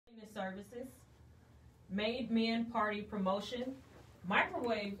services, made men party promotion,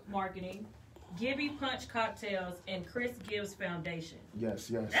 microwave marketing, Gibby Punch cocktails, and Chris Gibbs Foundation. Yes.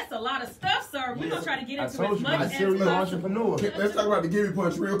 That's a lot of stuff, sir. We're going to try to get into as much as serious possible. entrepreneur. Let's talk about the Gibby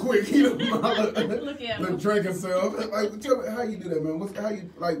Punch real quick. You know, Look at him. the drink himself. Like, tell me how you do that, man.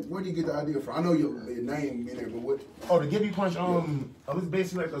 Where do you get the idea from? I know your name in there, but what? Oh, the Gibby Punch. It was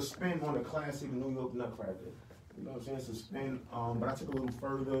basically like a spin on a classic New York Nutcracker. You know what I'm saying? It's a spin. But I took a little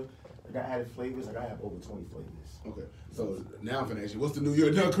further. I got added flavors. I have over 20 flavors. Okay. So now I'm finna ask you, what's the New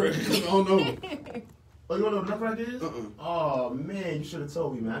York Nutcracker? I don't know. Oh, you don't know what Nutcracker is? Oh man, you should have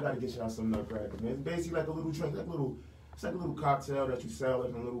told me, man. I gotta get y'all some Nutcracker, man. It's basically like a little drink, it's like a little cocktail that you sell like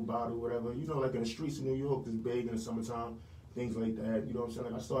in a little bottle, whatever. You know, like in the streets of New York, it's big in the summertime, things like that. You know what I'm saying?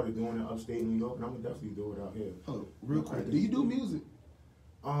 Like I started doing it upstate New York, and I'm gonna definitely do it out here. Oh, real quick, do you do music?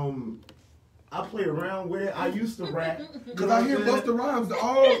 I play around with it. I used to rap. Cause I hear Busta Rhymes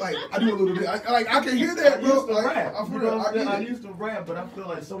all like I do a little bit. I can hear that, I bro. used to Like, rap. I used to rap, but I feel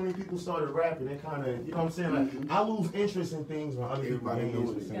like so many people started rapping. They kind of, you know what I'm saying? Like I lose interest in things when other people get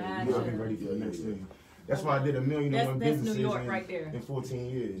interested. Gotcha. I'll be ready for the next thing. That's why I did 1 million and one businesses New York right there. in 14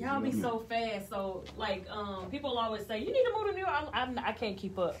 years. Y'all be so fast. So like, people always say you need to move to New York. I can't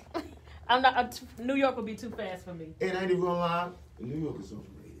keep up. I'm not. New York would be too fast for me. And I ain't even gonna lie, New York is overrated.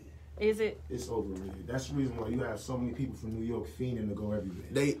 Is it? It's overrated. That's the reason why you have so many people from New York fiending to go everywhere.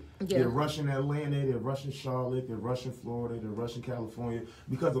 Yeah. They're rushing Atlanta, they're rushing Charlotte, they're rushing Florida, they're rushing California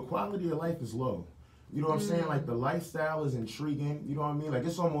because the quality of life is low. You know what I'm saying? Like the lifestyle is intriguing. You know what I mean? Like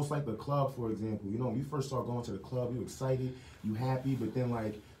it's almost like the club, for example. You know, when you first start going to the club, you're excited, you happy, but then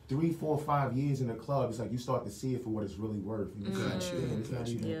like 3, 4, 5 years in the club, it's like you start to see it for what it's really worth. You know what I'm saying? It's not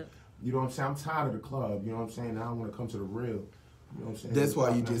even, you know what I'm saying? I'm tired of the club. You know what I'm saying? Now I want to come to the real. You know what I'm saying? That's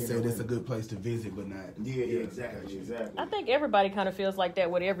why you just said it's a good place to visit, but not. Yeah, exactly. I think everybody kind of feels like that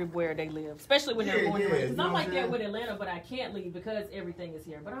with everywhere they live, especially when they're born and raised. Because I'm like that with Atlanta, but I can't leave because everything is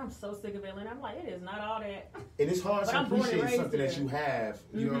here. But I'm so sick of Atlanta. I'm like, it is not all that. And it's hard to appreciate something here. that you have.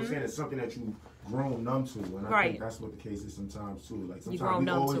 You know what I'm saying? It's something that you've grown numb to, and I think that's what the case is sometimes too. Like sometimes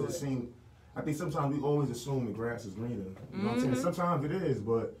we always assume. I think sometimes we always assume the grass is greener. You know what I'm saying? Sometimes it is,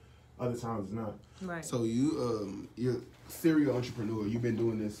 but other times it's not. Right. So you're serial entrepreneur. You've been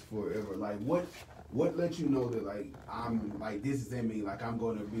doing this forever. Like what let you know that like I'm like this is in me, like I'm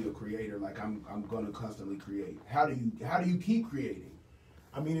gonna be a creator, like I'm gonna constantly create? How do you keep creating?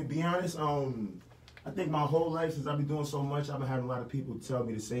 I mean, to be honest, I think my whole life since I've been doing so much, I've been having a lot of people tell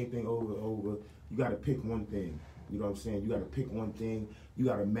me the same thing over and over. You gotta pick one thing. You know what I'm saying? You gotta pick one thing. You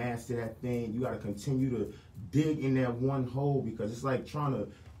gotta master that thing. You gotta continue to dig in that one hole because it's like trying to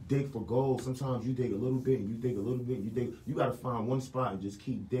dig for gold. Sometimes you dig a little bit and you dig a little bit. You got to find one spot and just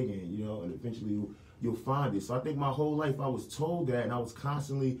keep digging, you know, and eventually you'll find it. So I think my whole life I was told that, and I was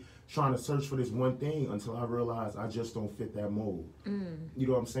constantly trying to search for this one thing until I realized I just don't fit that mold. You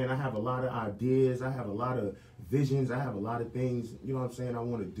know what I'm saying? I have a lot of ideas. I have a lot of visions. I have a lot of things, you know what I'm saying, I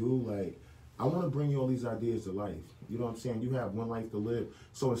want to do. Like, I want to bring you all these ideas to life. You know what I'm saying? You have one life to live.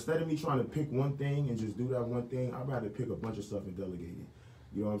 So instead of me trying to pick one thing and just do that one thing, I'd rather pick a bunch of stuff and delegate it.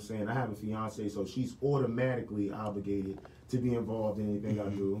 You know what I'm saying? I have a fiance, so she's automatically obligated to be involved in anything I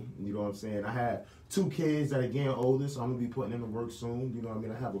do. You know what I'm saying? I have 2 kids that are getting older, so I'm going to be putting them to work soon. You know what I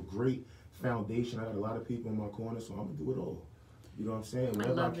mean? I have a great foundation. I got a lot of people in my corner, so I'm going to do it all. You know what I'm saying?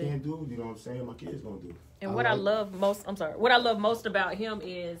 Whatever I can't do, you know what I'm saying, my kids going to do. And what I love most about him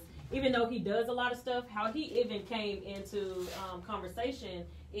is, even though he does a lot of stuff, how he even came into conversation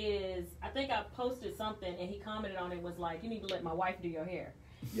is, I think I posted something and he commented on it, was like, you need to let my wife do your hair.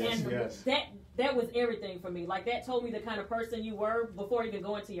 Yes. That was everything for me. Like, that told me the kind of person you were before even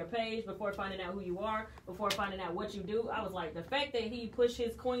going to your page, before finding out who you are, before finding out what you do. I was like, the fact that he pushed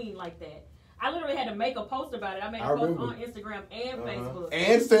his queen like that. I literally had to make a post about it. I made a post on Instagram and Facebook.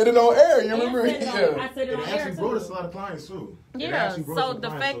 And said it on air. You remember? I said it on air. It actually brought us a lot of clients too. Yeah, so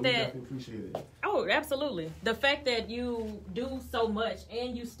the fact that... appreciate it. Oh, absolutely. The fact that you do so much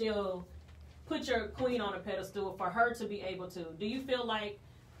and you still put your queen on a pedestal for her to be able to. Do you feel like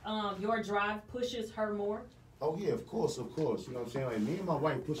your drive pushes her more? Oh, yeah, of course. You know what I'm saying? Like, me and my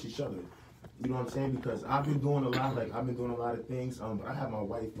wife push each other. You know what I'm saying? Because I've been doing a lot of things. But I have my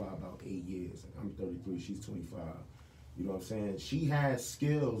wife by about 8 years. I'm 33, she's 25. You know what I'm saying? She has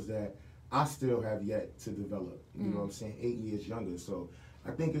skills that I still have yet to develop. You know what I'm saying? 8 years younger. So I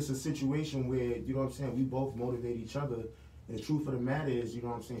think it's a situation where, you know what I'm saying, we both motivate each other. And the truth of the matter is, you know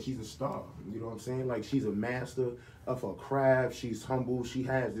what I'm saying, she's a star. You know what I'm saying? Like, she's a master of her craft. She's humble. She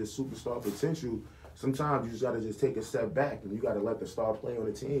has this superstar potential. Sometimes you just got to just take a step back and you got to let the star play on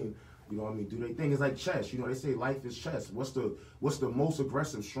the team. You know what I mean? Do they thing is like chess. You know, they say life is chess. What's the most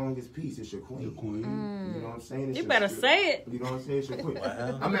aggressive, strongest piece? It's your queen. You know what I'm saying? It's you better say it. You know what I'm saying? It's your queen.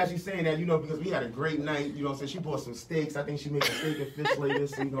 I'm actually saying that, you know, because we had a great night. You know what I'm saying? She bought some steaks. I think she made a steak and fish later.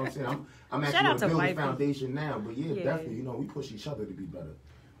 So, you know what I'm saying? I'm actually going to build a foundation now. But yeah, definitely, you know, we push each other to be better.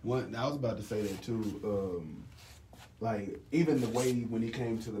 I was about to say that too. Like even the way when he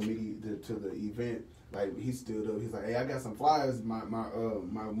came to the to the event, like he stood up. He's like, "Hey, I got some flyers. My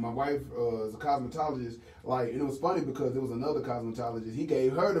wife is a cosmetologist. Like, and it was funny because there was another cosmetologist. He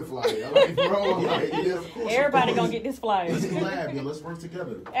gave her the flyer. I'm like, bro, like, everybody gonna get this flyer. Let's collab, yeah. Let's work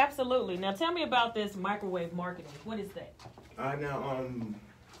together. Absolutely. Now tell me about this microwave marketing. What is that? Now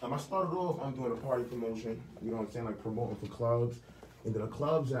I started off. I'm doing a party promotion. You know what I'm saying? Like promoting for clubs. And then the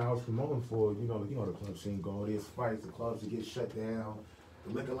clubs that I was promoting for, you know the club scene go. There's fights, the clubs that get shut down,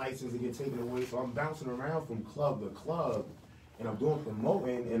 the liquor license that get taken away. So I'm bouncing around from club to club, and I'm doing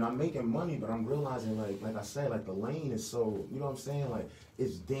promoting, and I'm making money. But I'm realizing, like I said, like the lane is so, you know what I'm saying? Like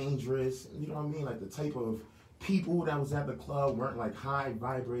it's dangerous. You know what I mean? Like the type of people that was at the club weren't like high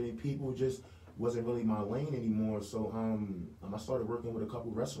vibrating people. Just wasn't really my lane anymore. So I started working with a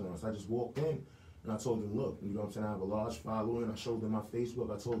couple restaurants. I just walked in. And I told them, look, you know what I'm saying, I have a large following. I showed them my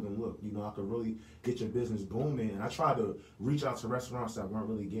Facebook. I told them, look, you know, I could really get your business booming. And I tried to reach out to restaurants that weren't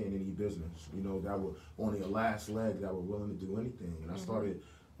really getting any business, you know, that were on their last leg, that were willing to do anything. And I started,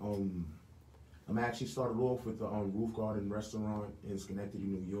 I actually started off with the Roof Garden restaurant in Schenectady,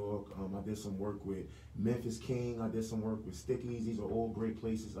 New York. I did some work with Memphis King. I did some work with Stickies. These are all great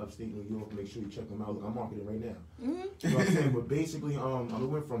places upstate New York. Make sure you check them out. Look, I'm marketing right now. You know what I'm saying? But basically, I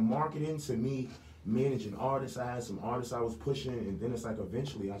went from marketing to me managing artists. I had some artists I was pushing, and then it's like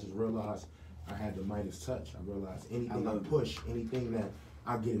eventually I just realized I had the Midas touch. I realized anything I push, anything that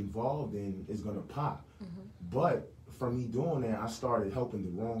I get involved in is gonna pop. But from me doing that, I started helping the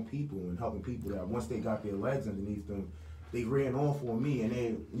wrong people and helping people that once they got their legs underneath them, they ran off on me, and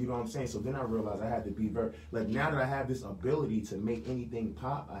then, you know what I'm saying? So then I realized I had to be very, like now that I have this ability to make anything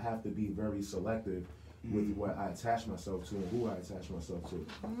pop, I have to be very selective with what I attach myself to and who I attach myself to.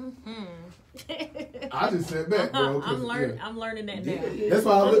 I just sat back, bro. I'm learning that now. That's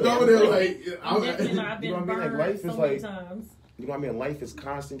why I looked over there like, I've been burned like so many times. You know what I mean? Life is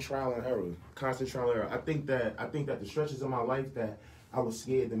constant trial and error. Constant trial and error. I think that the stretches of my life that I was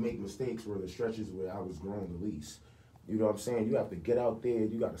scared to make mistakes were the stretches where I was growing the least. You know what I'm saying? You have to get out there,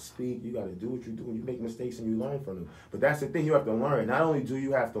 you got to speak, you got to do what you do, and you make mistakes and you learn from them. But that's the thing, you have to learn. Not only do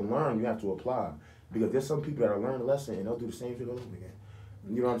you have to learn, you have to apply. Because there's some people that learn a lesson and they'll do the same thing over again.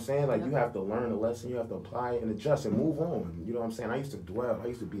 You know what I'm saying? Like, you have to learn a lesson, you have to apply it and adjust and move on. You know what I'm saying? I used to dwell, I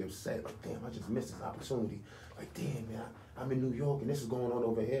used to be upset. Like, damn, I just missed this opportunity. Like, damn, man, I'm in New York and this is going on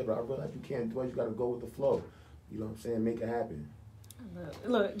over here, but I realize you can't dwell, you got to go with the flow. You know what I'm saying? Make it happen.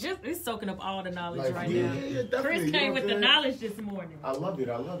 Look, just it's soaking up all the knowledge like, right yeah, now. Yeah, Chris came with the knowledge this morning. I love it.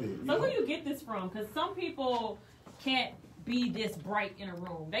 So who do you get this from? Because some people can't be this bright in a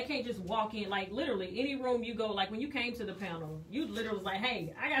room. They can't just walk in, like literally any room you go, like when you came to the panel, you literally was like,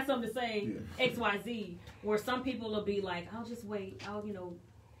 hey, I got something to say, XYZ. Where some people will be like, I'll just wait.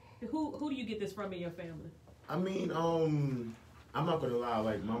 Who do you get this from in your family? I mean, I'm not gonna lie,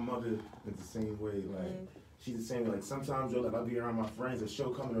 like my mother is the same way, like she's the same way. Like sometimes like I'll be around my friends, a show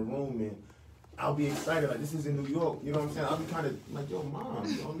come in the room and I'll be excited, like this is in New York, you know what I'm saying? I'll be kind of like, yo, mom,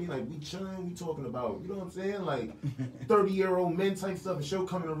 you know what I mean? Like we chilling, we talking about, you know what I'm saying? Like 30-year-old men type stuff, and she'll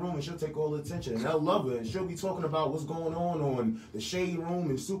come in the room and she'll take all the attention, and they'll love her, and she'll be talking about what's going on the Shade Room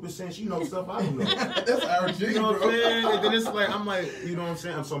and Super Sense, you know, stuff I don't know. That's our G, you know what bro. I'm saying? And then it's like, I'm like, you know what I'm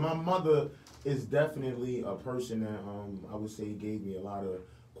saying? So my mother is definitely a person that I would say gave me a lot of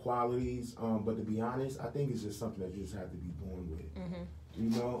qualities, but to be honest, I think it's just something that you just have to be born with. You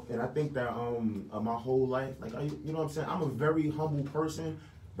know, and I think that my whole life, like you know what I'm saying, I'm a very humble person,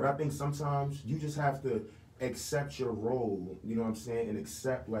 but I think sometimes you just have to accept your role, you know what I'm saying, and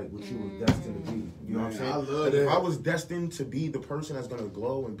accept like what you were destined to be. You know what I'm saying? I love like, that. if I was destined to be the person that's gonna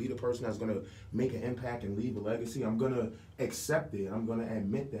glow and be the person that's gonna make an impact and leave a legacy, I'm gonna accept it. I'm gonna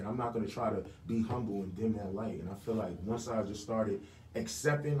admit that. I'm not gonna try to be humble and dim that light. And I feel like once I just started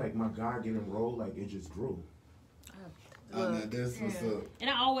accepting like my God-given role, like it just grew. That's what's up. And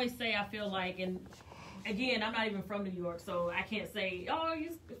I always say, I feel like, and again, I'm not even from New York, so I can't say, oh,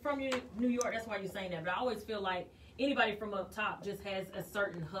 you're from New York, that's why you're saying that. But I always feel like anybody from up top just has a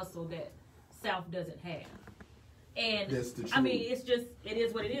certain hustle that South doesn't have. And That's the truth. I mean, it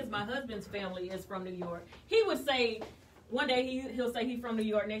is what it is. My husband's family is from New York. He would say, one day he'll say he's from New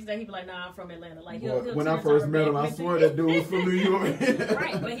York. Next day he'll be like, nah, I'm from Atlanta. Like he'll when I first met him, I swear that dude was from New York.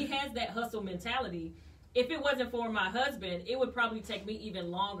 Right, but he has that hustle mentality. if it wasn't for my husband, it would probably take me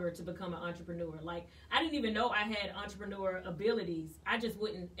even longer to become an entrepreneur. Like, I didn't even know I had entrepreneur abilities. I just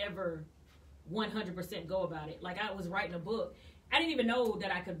wouldn't ever 100% go about it. Like, I was writing a book. I didn't even know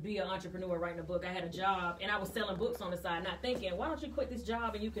that I could be an entrepreneur writing a book. I had a job, and I was selling books on the side, not thinking, why don't you quit this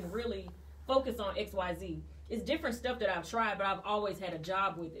job and you can really focus on XYZ. It's different stuff that I've tried, but I've always had a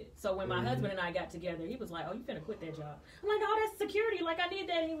job with it. So when my husband and I got together, he was like, oh, you finna quit that job. I'm like, no, that's security. Like, I need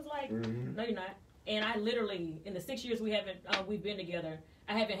that. And he was like, no, you're not. And I literally, in the 6 years we've been together,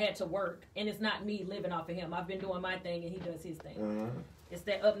 I haven't had to work. And it's not me living off of him. I've been doing my thing, and he does his thing. It's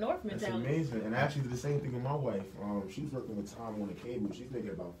that up north mentality. That's amazing. And actually, the same thing with my wife. She was working with Time on the cable. She's making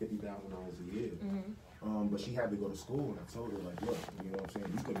about $50,000 a year. But she had to go to school, and I told her, like, look, you know what I'm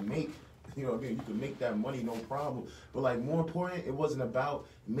saying? You could make, you know what I mean? You could make that money, no problem. But, like, more important, it wasn't about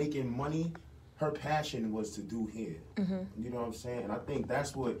making money. Her passion was to do hair. You know what I'm saying? And I think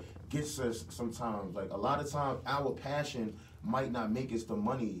that's what gets us sometimes. Like, a lot of times, our passion might not make us the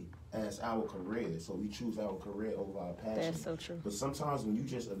money as our career. So we choose our career over our passion. That's so true. But sometimes when you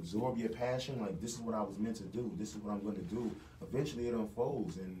just absorb your passion, like, this is what I was meant to do, this is what I'm going to do, eventually it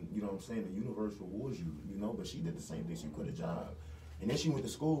unfolds. And, you know what I'm saying, the universe rewards you, you know? But she did the same thing. She quit a job. And then she went to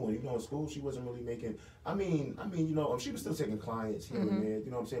school, and, you know, in school, she wasn't really making, I mean, you know, she was still taking clients here and there,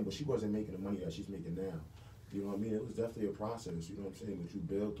 you know what I'm saying? But she wasn't making the money that she's making now. You know what I mean? It was definitely a process, you know what I'm saying? But you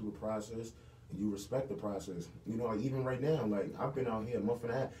build through the process, and you respect the process. You know, like, even right now, like, I've been out here a month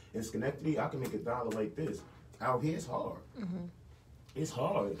and a half. In Schenectady, I can make $1 like this. Out here, it's hard. It's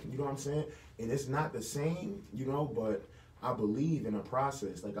hard, you know what I'm saying? And it's not the same, you know, but I believe in a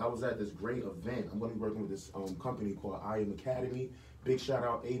process. Like, I was at this great event. I'm going to be working with this company called I.M. Academy. Big shout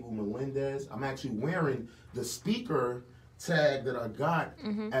out Abel Melendez. I'm actually wearing the speaker tag that I got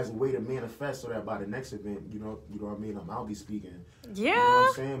as a way to manifest so that by the next event, you know what I mean? I'll be speaking. Yeah. You know what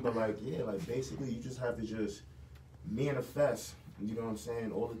I'm saying? But, like, yeah, like, basically you just have to just manifest, you know what I'm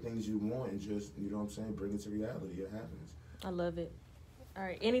saying, all the things you want and just, you know what I'm saying, bring it to reality. It happens. I love it. All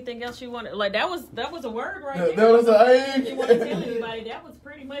right. Anything else you want? Like, that was a word right there. That was if you want to tell anybody, that was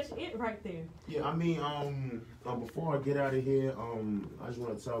pretty much it right there. Yeah, I mean, before I get out of here, I just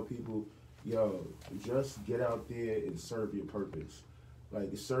want to tell people, yo, just get out there and serve your purpose.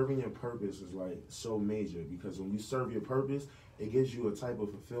 Like, serving your purpose is, like, so major, because when you serve your purpose, it gives you a type of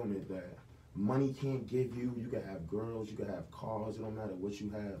fulfillment that money can't give you. You can have girls, you can have cars, it don't matter what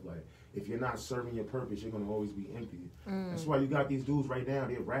you have. Like, if you're not serving your purpose, you're going to always be empty. That's why you got these dudes right now,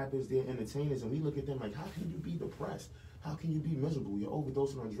 they're rappers, they're entertainers, and we look at them like, how can you be depressed? How can you be miserable? You're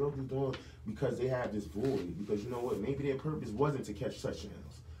overdosing on drugs, you're doing, because they have this void. Because, you know what, maybe their purpose wasn't to catch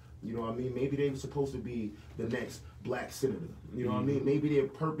touchdowns. You know what I mean? Maybe they were supposed to be the next black senator. You know what I mean? Maybe their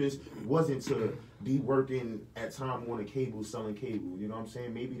purpose wasn't to be working at Time Warner Cable, selling cable. You know what I'm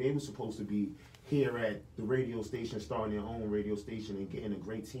saying? Maybe they were supposed to be here at the radio station, starting their own radio station and getting a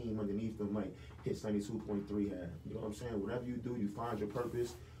great team underneath them like Hits 92.3 had. You know what I'm saying? Whatever you do, you find your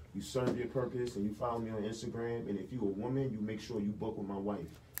purpose, you serve your purpose, and you follow me on Instagram. And if you're a woman, you make sure you book with my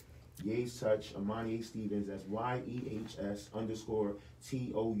wife. Ye's Touch, Amani A. Stevens, that's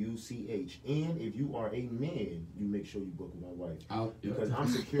YEHS_TOUCH. And if you are a man, you make sure you book with my wife. Because I'm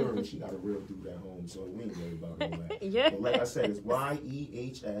secure and she got a real dude at home, so we ain't worried about all that. But like I said, it's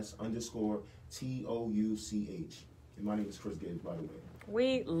YEHS_TOUCH. And my name is Chris Gibbs, by the way.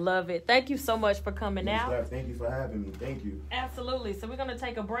 We love it. Thank you so much for coming out. Thank you for having me. Thank you. Absolutely. So we're going to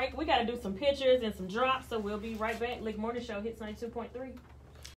take a break. We got to do some pictures and some drops, so we'll be right back. L.I.C. Morning Show, Hits 92.3.